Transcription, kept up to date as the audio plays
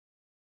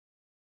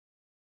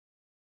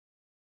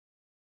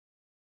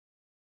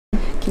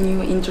Can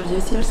you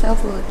introduce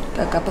yourself with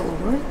a couple of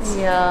words?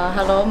 Yeah,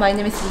 hello, my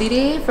name is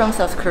Lily from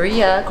South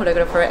Korea,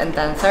 choreographer and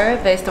dancer,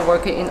 based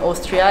working in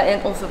Austria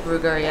and also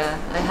Bulgaria.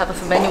 I have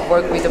so many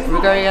work with the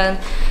Bulgarian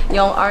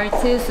young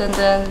artists, and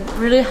then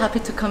really happy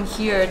to come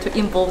here to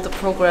involve the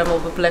program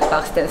of the Black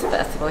Box Dance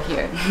Festival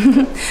here.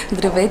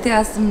 Здравейте,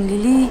 аз съм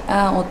Лили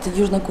от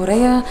Южна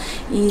Корея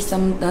и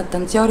съм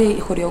танцор и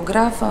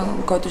хореограф,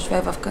 който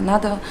живее в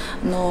Канада,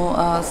 но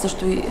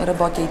също и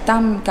работя и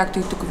там, както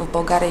и тук в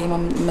България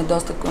имаме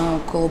доста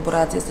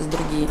колаборация с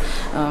други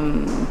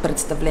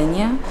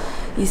представления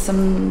и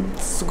съм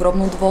с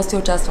огромно удоволствие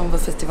участвам в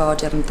фестивала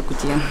Черната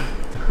кутия.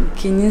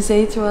 Can you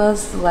say to us,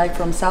 like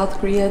from South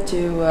Korea to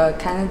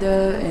Canada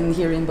and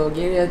here in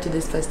Bulgaria to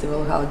this festival,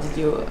 how did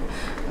you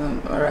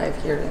arrive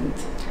here? And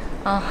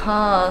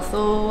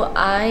So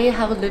I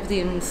have lived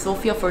in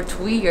Sofia for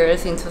 2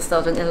 years in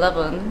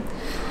 2011.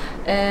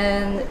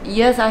 And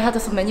yes, I had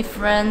so many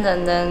friends,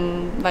 and then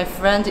my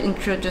friend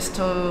introduced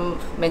to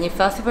many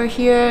festivals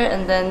here,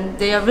 and then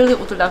they are really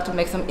would like to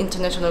make some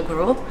international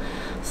group.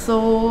 So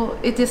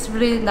it is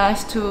really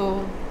nice to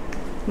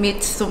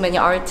meet so many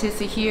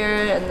artists here,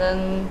 and then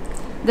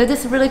that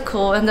is really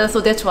cool. And then, so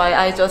that's why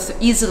I just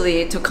easily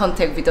to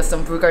contact with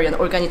some Bulgarian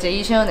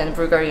organization and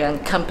Bulgarian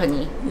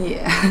company.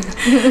 Yeah.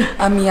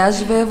 Ами аз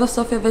живея в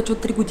София вече от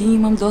 3 години,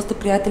 имам доста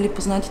приятели,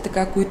 познати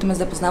така, които ме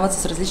запознават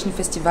с различни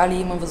фестивали,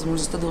 имам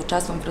възможността да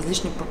участвам в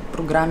различни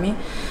програми.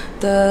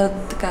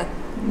 Така,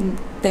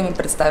 те ме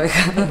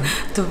представиха.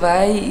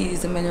 Това е и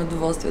за мен е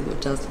удоволствие да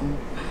участвам.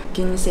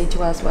 Can you say to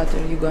us what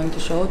are you going to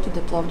show to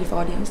the Plovdiv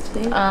audience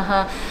today?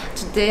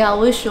 Today I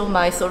will show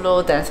my solo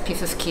dance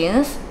piece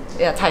Skins.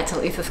 Yeah,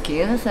 title is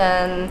Skins,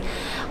 and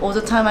all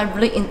the time I'm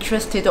really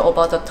interested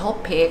about the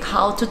topic,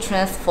 how to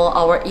transfer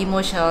our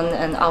emotion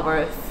and our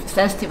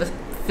sensitive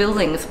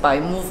feelings by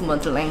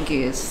movement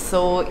language. So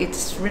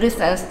it's really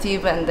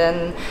sensitive, and then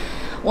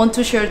want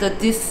to share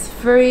these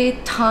very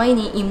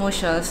tiny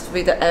emotions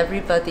with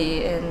everybody,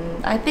 and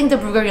I think the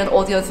Bulgarian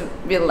audience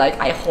will like,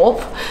 I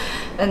hope,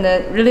 and then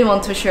really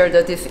want to share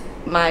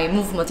my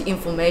movement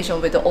information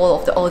with all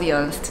of the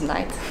audience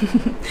tonight.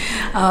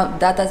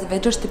 Да, тази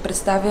вечер ще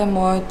представя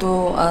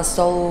моето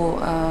соло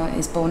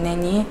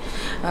изпълнение,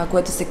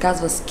 което се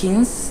казва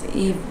Skins,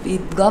 и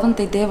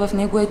главната идея в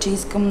него е, че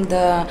искам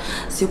да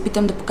се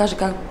опитам да покажа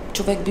как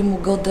човек би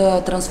могъл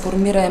да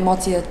трансформира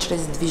емоция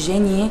чрез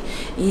движение,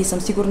 и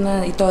съм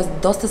сигурна, и т.е.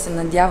 доста се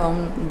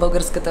надявам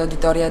българската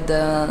аудитория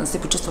да се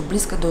почувства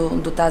близка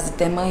до тази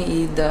тема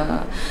и да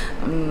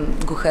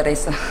го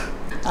хареса.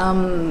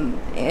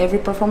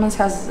 Every performance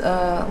has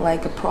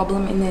like a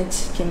problem in it.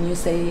 Can you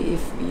say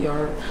if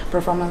your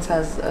performance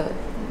has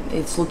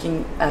it's looking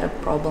at a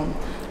problem?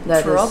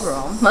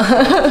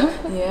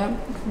 Yeah,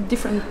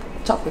 different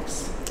topics.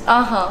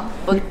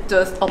 But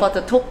about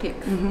the topic,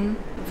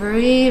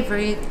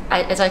 very,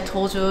 as I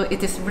told you,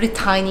 it is really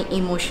tiny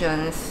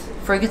emotions.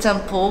 For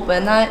example,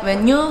 when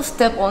you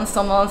step on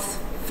someone's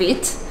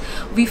feet,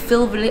 we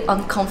feel really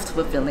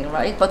uncomfortable feeling,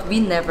 right? But we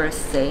never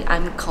say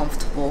I'm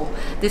comfortable.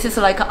 This is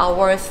like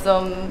our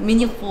some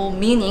meaningful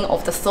meaning of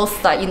the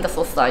society in the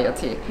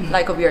society.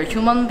 Like we are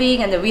human being,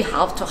 and we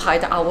have to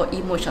hide our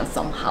emotions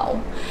somehow.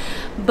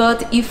 But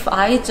if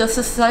I just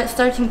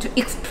starting to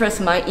express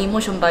my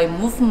emotion by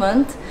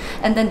movement,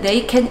 and then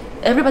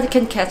everybody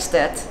can catch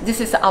that this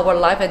is our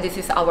life and this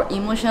is our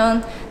emotion.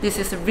 This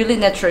is a really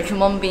natural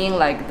human being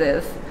like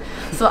this.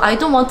 So I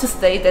don't want to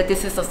say that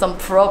this is some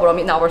problem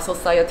in our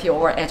society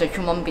or as a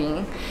human being,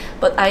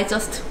 but I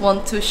just want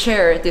to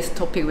share this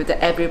topic with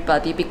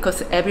everybody because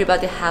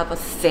everybody have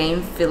the same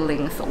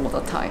feelings all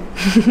the time.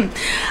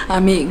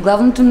 Ами,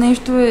 главното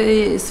нещо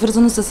е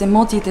свързано с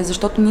емоциите,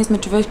 защото ние сме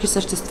човешки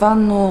същества,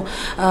 но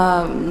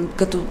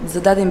като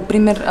зададен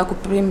пример, ако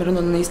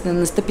примерно наистина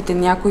настъпите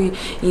някой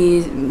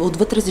и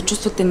отвътре се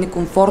чувствате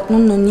некомфортно,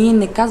 но ние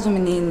не казваме,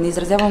 не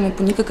изразяваме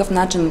по никакъв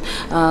начин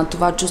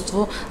това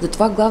чувство.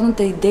 Затова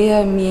главната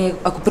идея ми е,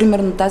 ако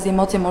примерно тази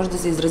емоция може да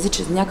се изрази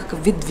чрез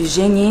някакъв вид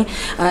движение,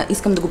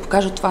 искам да го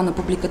покажа това на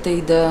публиката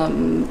и да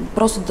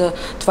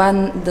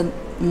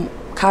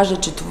кажа,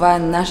 че това е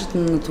нашето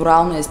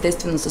натурално,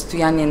 естествено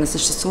състояние на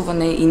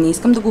съществуване и не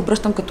искам да го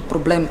обръщам като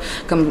проблем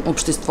към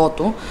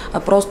обществото, а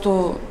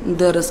просто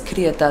да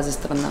разкрия тази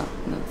страна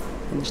на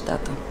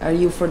нещата. Are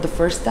you for the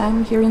first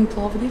time here in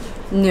Plovdiv?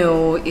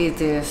 No,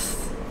 it is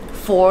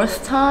fourth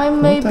time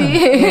maybe.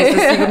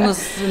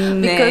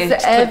 Because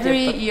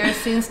every year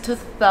since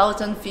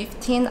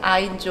 2015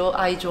 I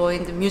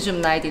joined the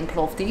museum night in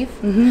Plovdiv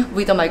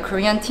with my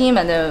Korean team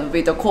and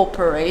with the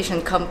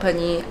cooperation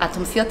company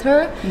Atom Theater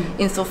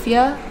in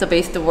Sofia, the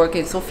based work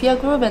in Sofia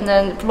group, and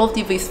then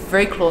Plovdiv is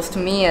very close to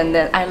me, and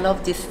then I love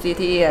this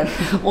city, and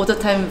all the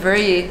time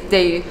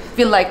they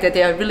feel like that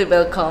they are really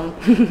welcome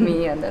me,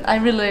 and then I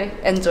really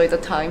enjoy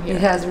the time here.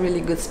 It has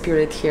really good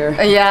spirit here.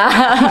 Yeah.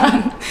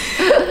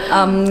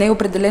 Не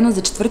определено,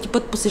 за 4-ти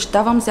път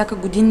посещавам, всяка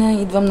година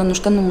идвам на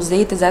нощта на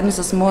музеите заедно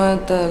с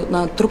моята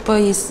трупа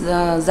и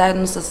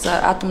заедно с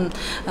Атом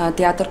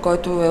театър,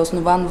 който е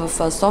основан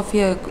в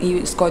София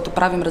и с който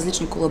правим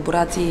различни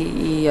колаборации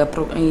и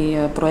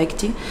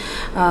проекти.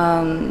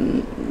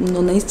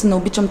 Но наистина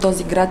обичам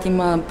този град,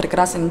 има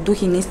прекрасен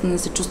дух и наистина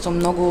се чувствам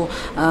много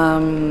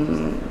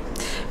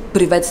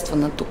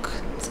приветствана тук.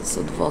 С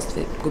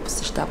удоволствие го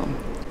посещавам.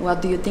 What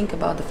do you think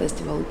about the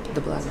festival,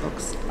 the Black Box?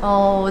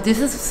 Oh, this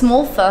is a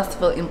small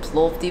festival in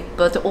Plovdiv,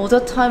 but all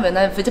the time when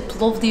I visit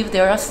Plovdiv,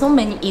 there are so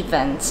many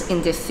events in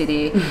this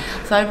city.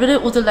 So I really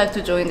would like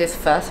to join this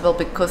festival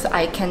because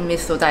I can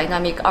meet so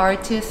dynamic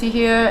artists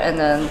here, and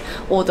then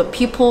all the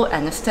people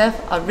and the staff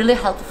are really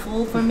helpful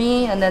for me,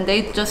 and then they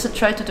just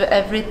try to do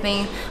everything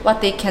what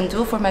they can do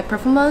for my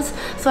performance.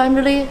 So I'm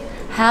really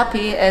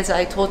happy, as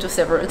I told you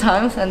several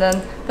times, and then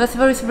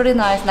festival is really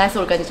nice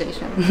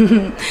organization.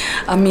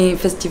 Ами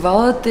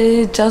фестивалът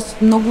е част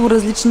от много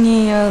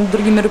различни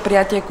други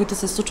мероприятия, които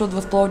се случват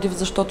в Пловдив,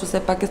 защото все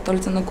пак е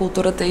столица на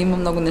културата и има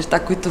много неща,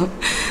 които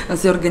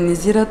се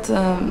организират,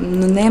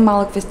 но не е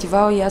малък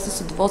фестивал и аз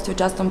с удоволствие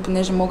участвам,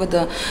 понеже мога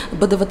да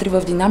бъда вътре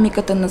в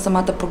динамиката на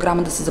самата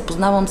програма, да се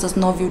запознавам с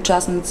нови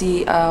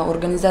участници.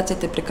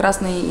 Организацията е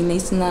прекрасна и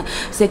наистина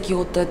всеки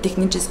от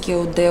техническия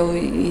отдел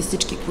и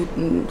всички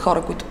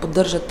хора, които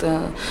поддържат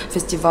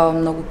фестивала,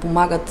 много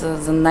помагат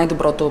за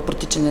най-доброто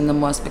протичане на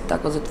моя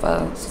спектакъл,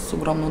 затова с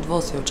огромно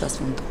удоволствие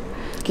участвам тук.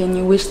 Can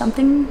you wish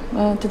something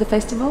to the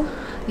festival?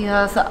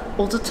 Yes,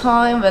 all the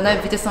time when I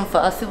visit some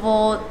festival,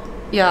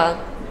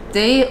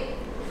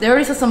 there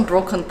is some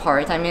broken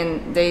part. I mean,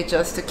 they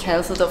just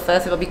cancel the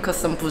festival because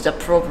some puja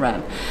program.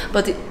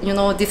 But you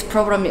know, this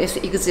program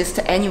exists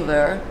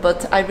anywhere. But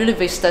I really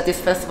wish that this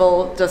festival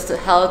just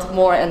held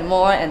more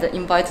and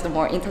invited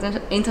more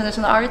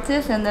international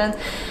artists, and then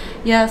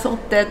so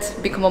that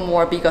become a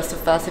more biggest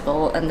festival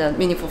and then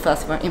meaningful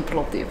festival in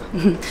Plovdiv.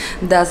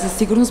 Да, със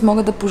сигурност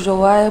мога да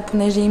пожелая,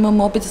 понеже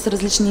имам опит с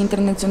различни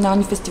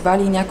интернационални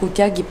фестивали и някои от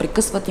тях ги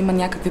прекъсват, има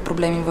някакви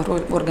проблеми в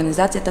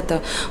организацията,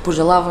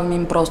 пожелавам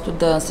им просто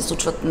да се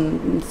случват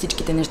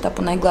всичките неща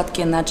по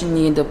най-гладкия начин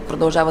и да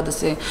продължава да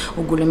се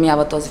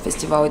оголемява този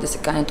фестивал и да се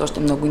канят още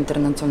много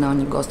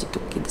интернационални гости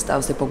тук и да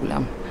става все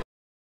по-голям.